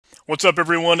What's up,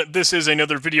 everyone? This is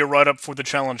another video write-up for the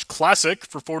Challenge Classic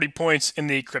for 40 points in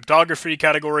the Cryptography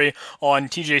category on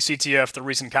TJCTF, the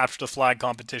recent Capture the Flag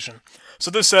competition. So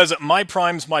this says, my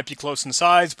primes might be close in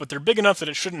size, but they're big enough that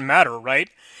it shouldn't matter, right?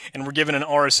 And we're given an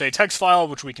RSA text file,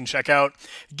 which we can check out.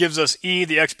 It gives us E,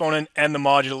 the exponent, and the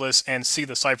modulus, and C,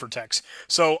 the ciphertext.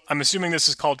 So I'm assuming this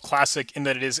is called Classic in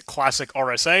that it is Classic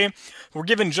RSA. We're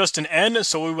given just an N,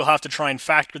 so we will have to try and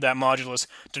factor that modulus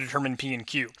to determine P and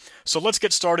Q. So let's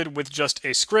get started with just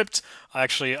a script.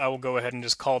 Actually, I will go ahead and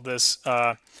just call this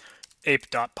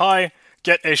ape.py.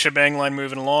 Get a shebang line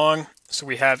moving along. So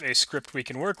we have a script we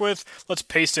can work with. Let's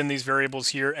paste in these variables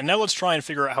here, and now let's try and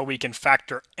figure out how we can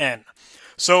factor n.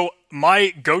 So my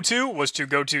go-to was to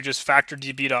go to just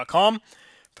factordb.com,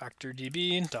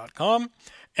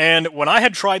 and when I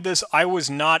had tried this, I was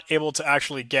not able to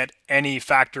actually get any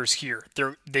factors here.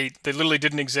 They literally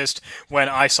didn't exist when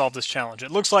I solved this challenge.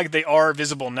 It looks like they are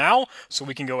visible now, so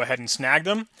we can go ahead and snag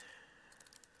them.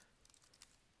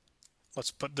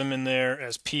 Let's put them in there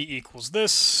as P equals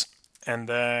this, and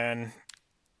then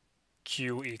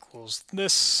Q equals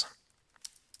this.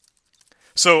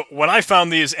 So when I found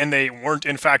these and they weren't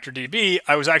in FactorDB,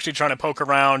 I was actually trying to poke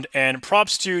around, and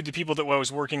props to the people that I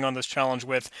was working on this challenge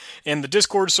with in the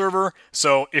Discord server.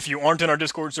 So if you aren't in our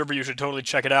Discord server, you should totally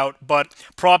check it out. But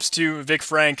props to Vic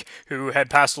Frank, who had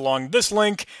passed along this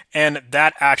link, and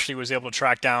that actually was able to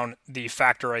track down the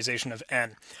factorization of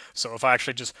n. So if I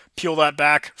actually just peel that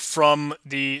back from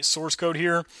the source code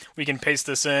here, we can paste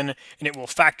this in, and it will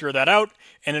factor that out,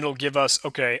 and it'll give us,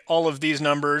 okay, all of these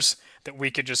numbers that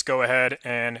we could just go ahead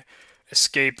and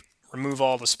escape, remove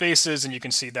all the spaces, and you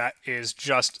can see that is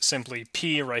just simply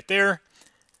P right there.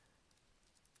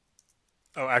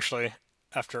 Oh, actually,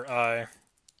 after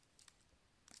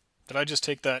did I just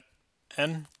take that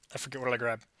N? I forget what I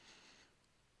grabbed.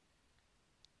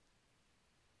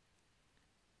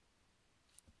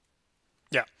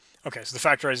 Yeah, okay, so the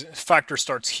factor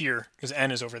starts here, because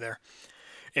N is over there.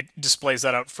 It displays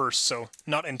that out first, so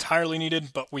not entirely needed,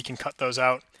 but we can cut those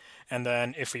out. And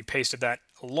then if we pasted that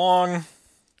along,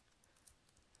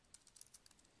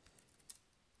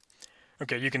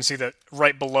 okay, you can see that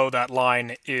right below that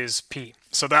line is P.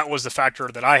 So that was the factor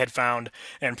that I had found,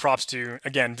 and props to,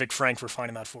 again, Vic Frank for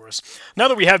finding that for us. Now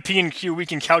that we have P and Q, we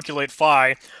can calculate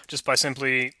phi just by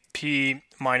simply P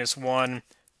minus 1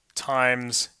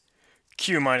 times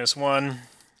Q minus 1.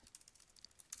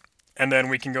 And then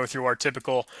we can go through our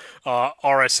typical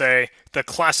RSA, the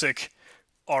classic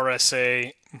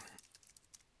RSA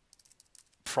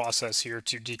process here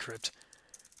to decrypt.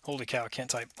 Holy cow, I can't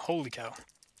type. Holy cow.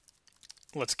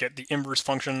 Let's get the inverse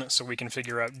function so we can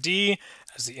figure out D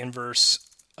as the inverse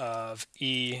of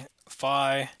E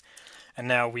phi. And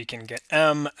now we can get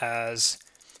M as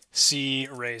C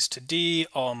raised to D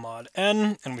all mod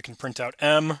N. And we can print out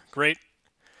M. Great.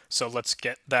 So let's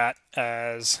get that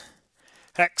as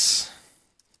hex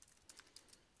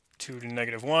 2 to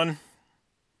negative 1.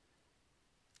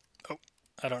 Oh,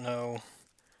 I don't know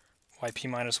why P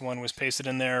minus 1 was pasted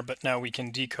in there, but now we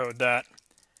can decode that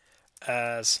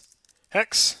as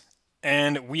hex,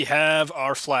 and we have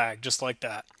our flag, just like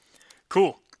that.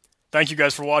 Cool. Thank you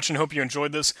guys for watching. Hope you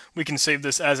enjoyed this. We can save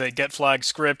this as a get flag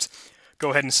script.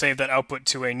 Go ahead and save that output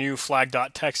to a new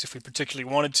flag.txt if we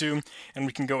particularly wanted to, and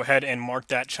we can go ahead and mark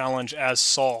that challenge as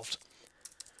solved.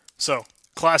 So,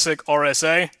 classic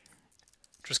RSA.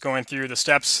 Just going through the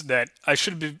steps that I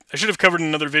should have covered in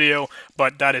another video,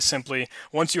 but that is simply,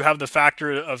 once you have the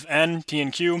factor of n, p,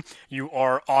 and q, you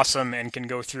are awesome and can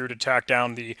go through to track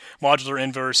down the modular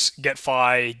inverse, get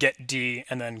phi, get d,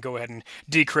 and then go ahead and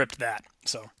decrypt that.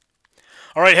 So,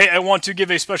 all right, hey, I want to give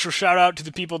a special shout out to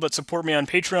the people that support me on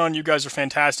Patreon. You guys are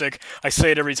fantastic. I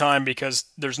say it every time because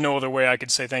there's no other way I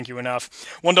could say thank you enough.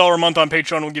 $1 a month on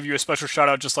Patreon will give you a special shout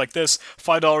out just like this.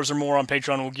 $5 or more on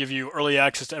Patreon will give you early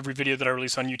access to every video that I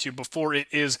release on YouTube before it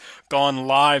is gone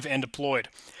live and deployed.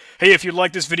 Hey, if you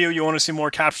like this video, you want to see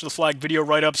more Capture the Flag video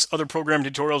write-ups, other program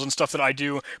tutorials, and stuff that I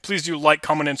do, please do like,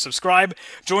 comment, and subscribe.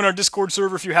 Join our Discord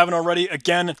server if you haven't already.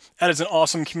 Again, that is an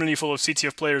awesome community full of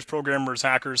CTF players, programmers,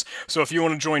 hackers. So if you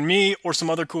want to join me or some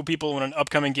other cool people when an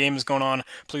upcoming game is going on,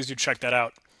 please do check that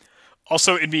out.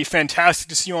 Also, it'd be fantastic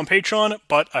to see you on Patreon,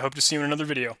 but I hope to see you in another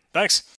video. Thanks!